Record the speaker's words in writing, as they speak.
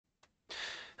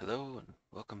Hello and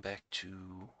welcome back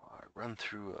to our run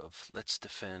through of Let's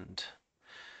Defend.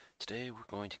 Today we're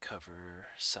going to cover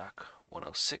SOC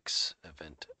 106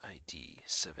 Event ID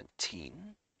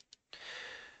 17.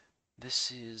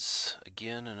 This is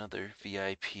again another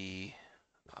VIP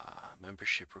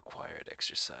membership required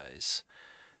exercise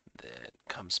that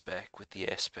comes back with the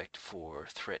aspect for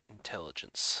threat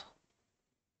intelligence.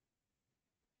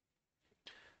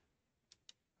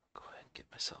 Go ahead and get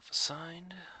myself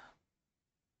assigned.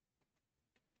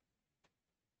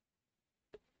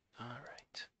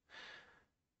 Alright.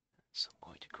 So I'm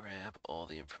going to grab all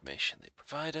the information they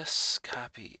provide us,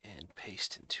 copy and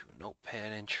paste into a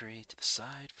notepad entry to the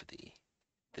side for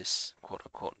this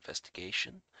quote-unquote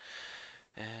investigation.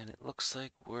 And it looks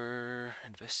like we're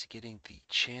investigating the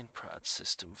ChanProd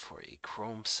system for a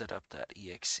Chrome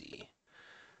setup.exe.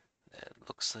 That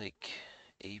looks like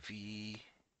AV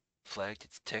flagged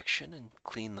its detection and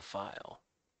cleaned the file.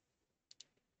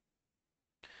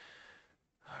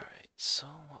 Alright, so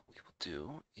what we will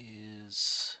do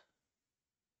is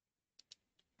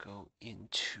go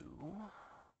into,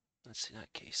 let's see,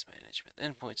 not case management,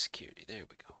 endpoint security, there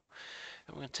we go.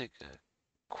 And we're going to take a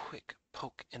quick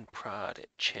poke and prod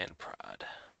at ChanProd.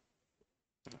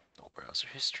 No browser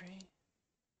history,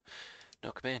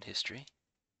 no command history.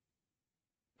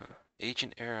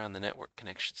 Agent error on the network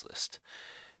connections list.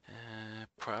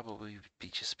 Probably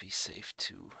just be safe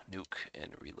to nuke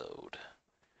and reload.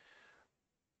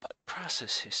 But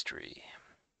process history.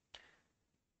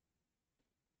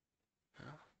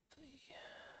 Well,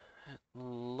 it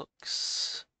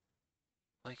looks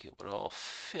like it would all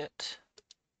fit.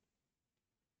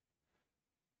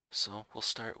 So we'll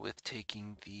start with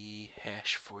taking the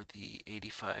hash for the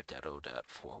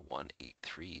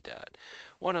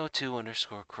 85.0.4183.102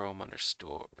 underscore chrome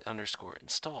underscore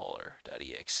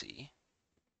installer.exe,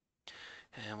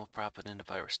 and we'll prop it into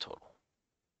VirusTotal.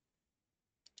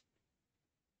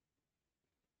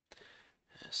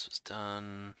 This was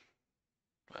done,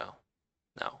 well,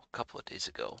 now a couple of days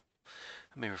ago.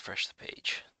 Let me refresh the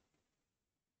page.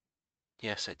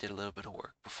 Yes, I did a little bit of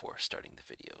work before starting the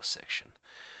video section.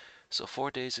 So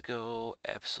 4 days ago,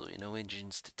 absolutely no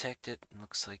engines detected.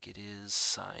 Looks like it is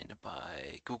signed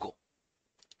by Google.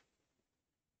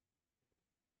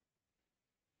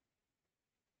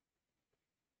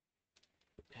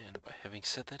 And by having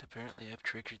said that, apparently I've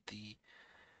triggered the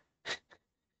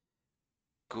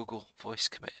Google voice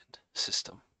command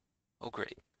system. Oh,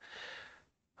 great.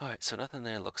 Alright, so nothing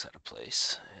there looks out of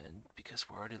place. And because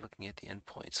we're already looking at the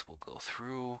endpoints, we'll go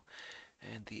through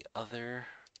and the other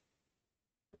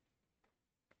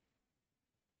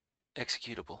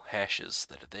executable hashes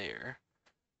that are there.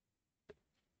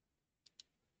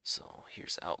 So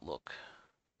here's Outlook,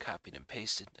 copied and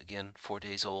pasted. Again, 4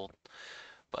 days old,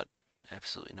 but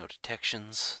absolutely no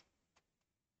detections.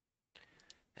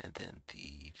 And then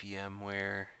the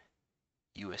VMware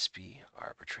USB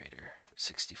arbitrator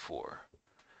 64.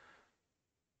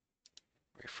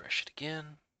 Refresh it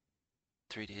again.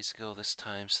 3 days ago this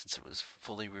time, since it was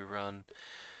fully rerun.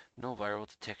 No viral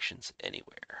detections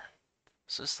anywhere.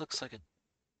 So this looks like a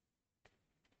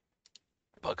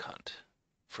bug hunt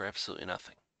for absolutely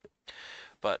nothing.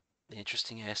 But the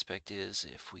interesting aspect is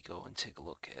if we go and take a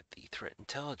look at the threat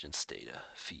intelligence data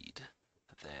feed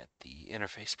that the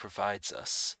interface provides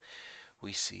us,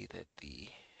 we see that the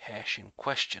hash in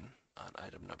question on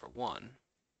item number 1,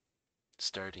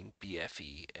 starting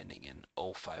BFE ending in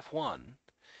 051,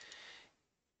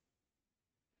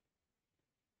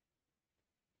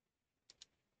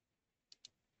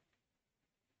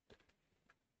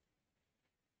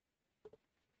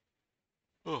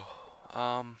 oh,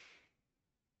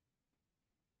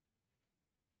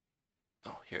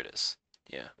 here it is.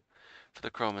 Yeah, for the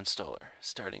Chrome installer,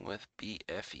 starting with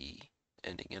BFE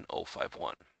ending in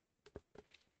 051.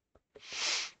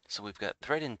 So we've got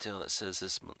threat intel that says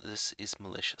this is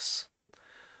malicious.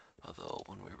 Although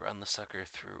when we run the sucker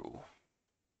through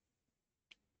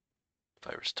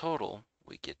VirusTotal,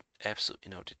 we get absolutely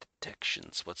no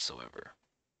detections whatsoever.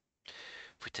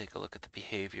 If we take a look at the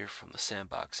behavior from the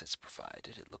sandbox that's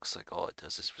provided, it looks like all it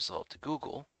does is resolve to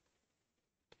Google.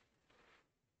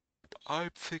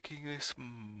 I'm thinking this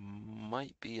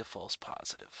might be a false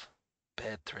positive.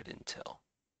 Bad threat intel.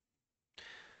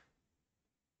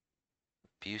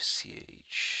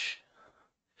 BUCH.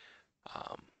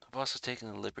 I've also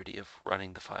taken the liberty of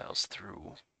running the files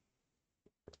through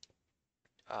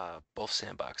both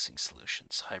sandboxing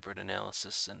solutions, hybrid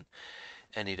analysis and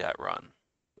any.run.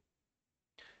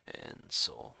 And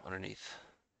so underneath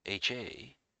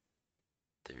HA,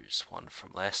 there's one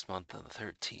from last month on the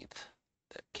 13th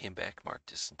that came back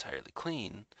marked as entirely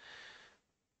clean.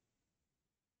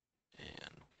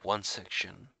 And one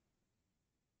section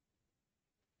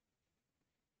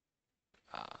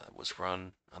was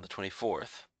run on the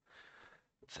 24th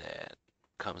that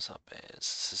comes up as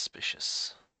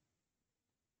suspicious.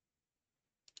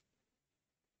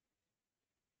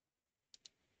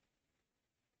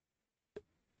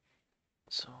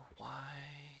 So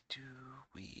why do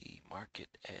we mark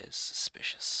it as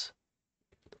suspicious?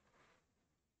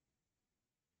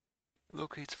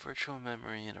 Locates virtual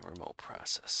memory in a remote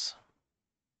process.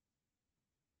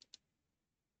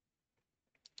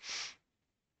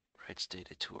 Writes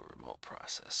data to a remote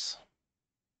process.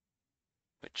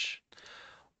 Which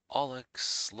all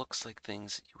looks like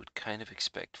things that you would kind of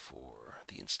expect for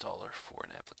the installer for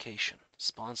an application.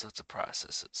 Spawns lots of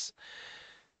processes.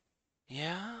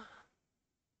 Yeah.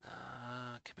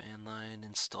 Command line,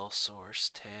 install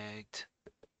source, tagged.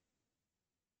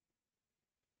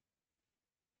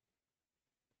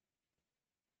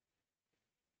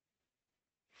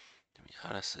 I mean,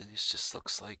 honestly, this just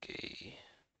looks like a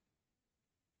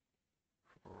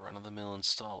run-of-the-mill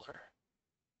installer.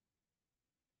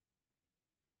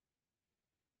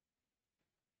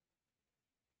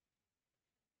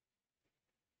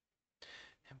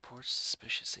 Import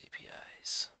suspicious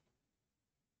APIs.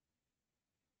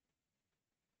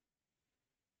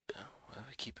 Well,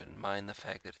 we keep in mind the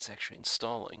fact that it's actually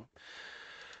installing.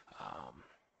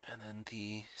 And then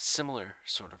the similar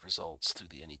sort of results through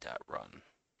the any.run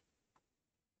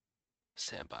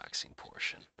sandboxing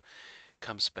portion.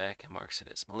 Comes back and marks it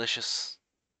as malicious.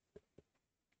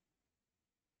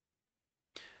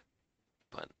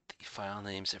 But the file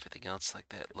names, everything else like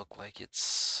that look like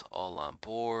it's all on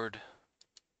board.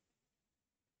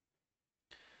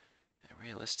 And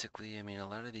realistically, I mean, a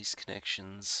lot of these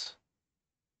connections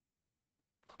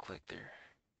look like they're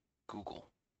Google.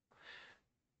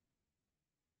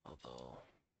 Although,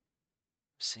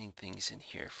 I'm seeing things in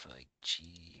here for like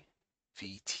GVT1.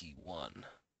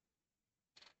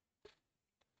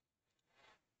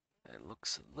 That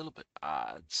looks a little bit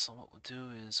odd. So what we'll do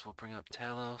is we'll bring up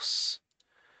Talos.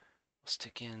 We'll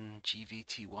stick in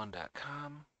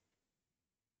gvt1.com.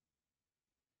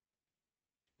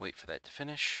 Wait for that to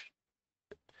finish.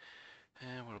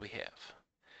 And what do we have?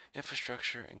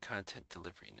 Infrastructure and content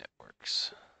delivery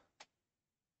networks.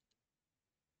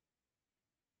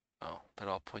 Oh, that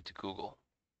all point to Google.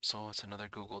 So it's another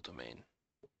Google domain.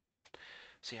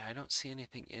 So yeah, I don't see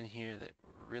anything in here that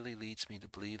really leads me to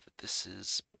believe that this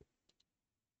is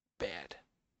bad.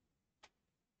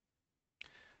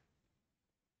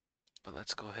 But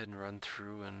let's go ahead and run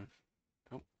through and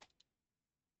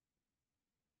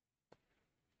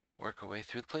work our way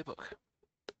through the playbook.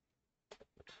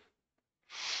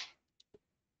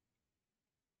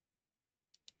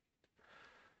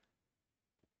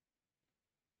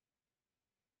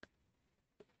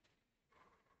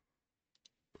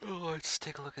 Let's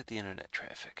take a look at the internet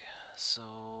traffic.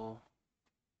 So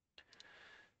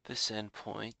this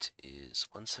endpoint is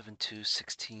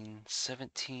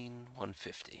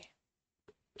 172.16.17.150.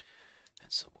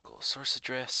 And so we'll go source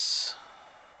address.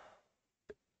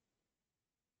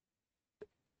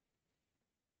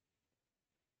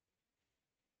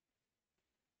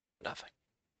 Nothing.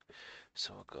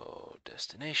 So we'll go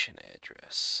destination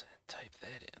address and type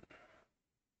that in.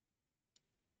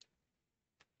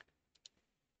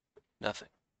 Nothing.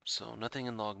 So nothing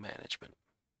in log management.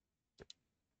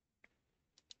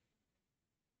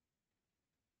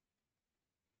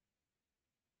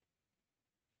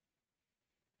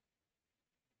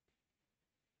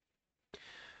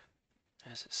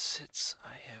 As it sits,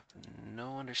 I have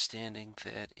no understanding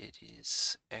that it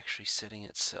is actually setting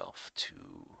itself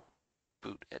to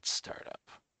boot at startup.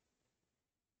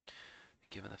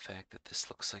 Given the fact that this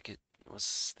looks like it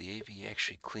was the AV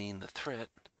actually cleaned the threat,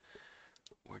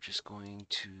 we're just going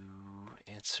to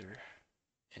answer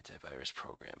antivirus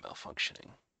program malfunctioning.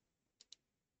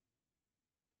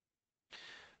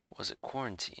 Was it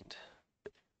quarantined?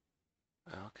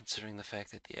 Well, considering the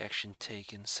fact that the action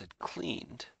taken said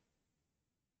cleaned.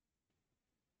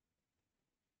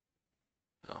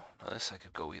 Oh, now this I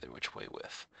could go either which way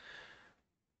with.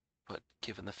 But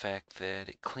given the fact that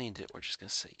it cleaned it, we're just going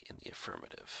to say in the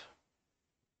affirmative.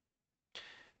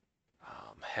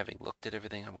 Having looked at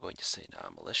everything, I'm going to say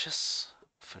non-malicious.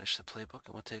 Finish the playbook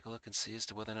and we'll take a look and see as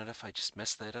to whether or not if I just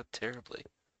messed that up terribly.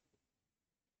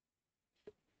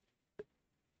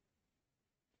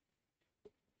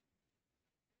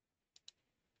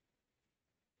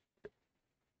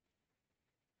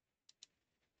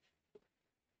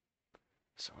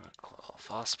 So we're going to call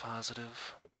false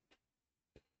positive.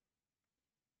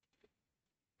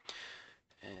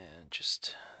 And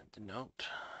just denote,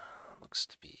 looks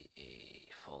to be a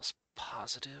false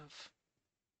positive.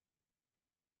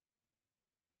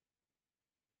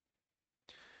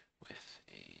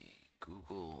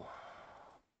 Google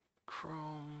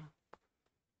Chrome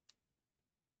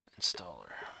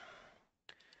installer.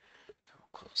 We'll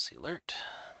close the alert.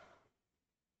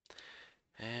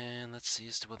 And let's see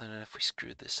as to whether or not if we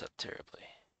screwed this up terribly.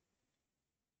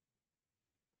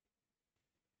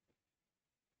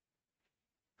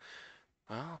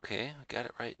 Well, okay, I got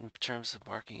it right in terms of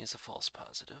marking as a false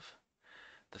positive.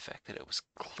 The fact that it was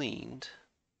cleaned,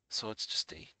 so it's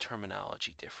just a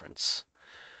terminology difference.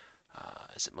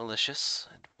 Is it malicious?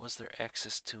 And was there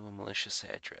access to a malicious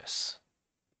address?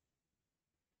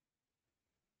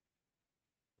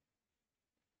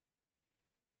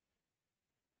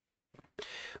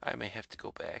 I may have to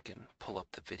go back and pull up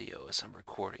the video as I'm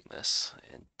recording this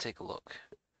and take a look.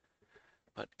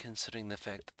 But considering the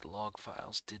fact that the log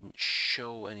files didn't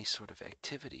show any sort of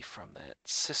activity from that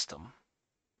system,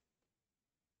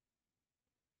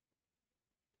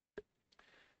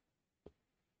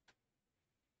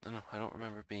 I don't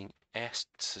remember being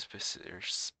asked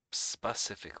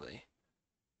specifically.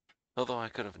 Although I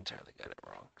could have entirely got it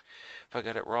wrong. If I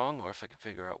got it wrong, or if I can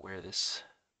figure out where this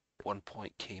one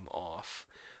point came off,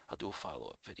 I'll do a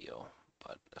follow-up video.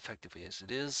 But effectively as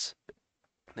it is,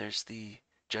 there's the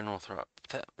general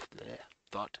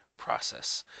thought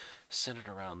process centered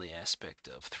around the aspect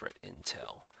of threat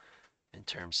intel in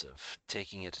terms of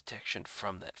taking a detection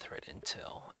from that threat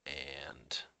intel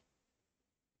and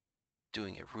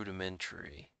doing a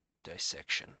rudimentary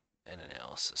dissection and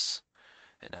analysis,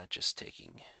 and not just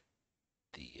taking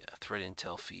the threat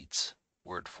intel feed's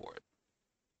word for it.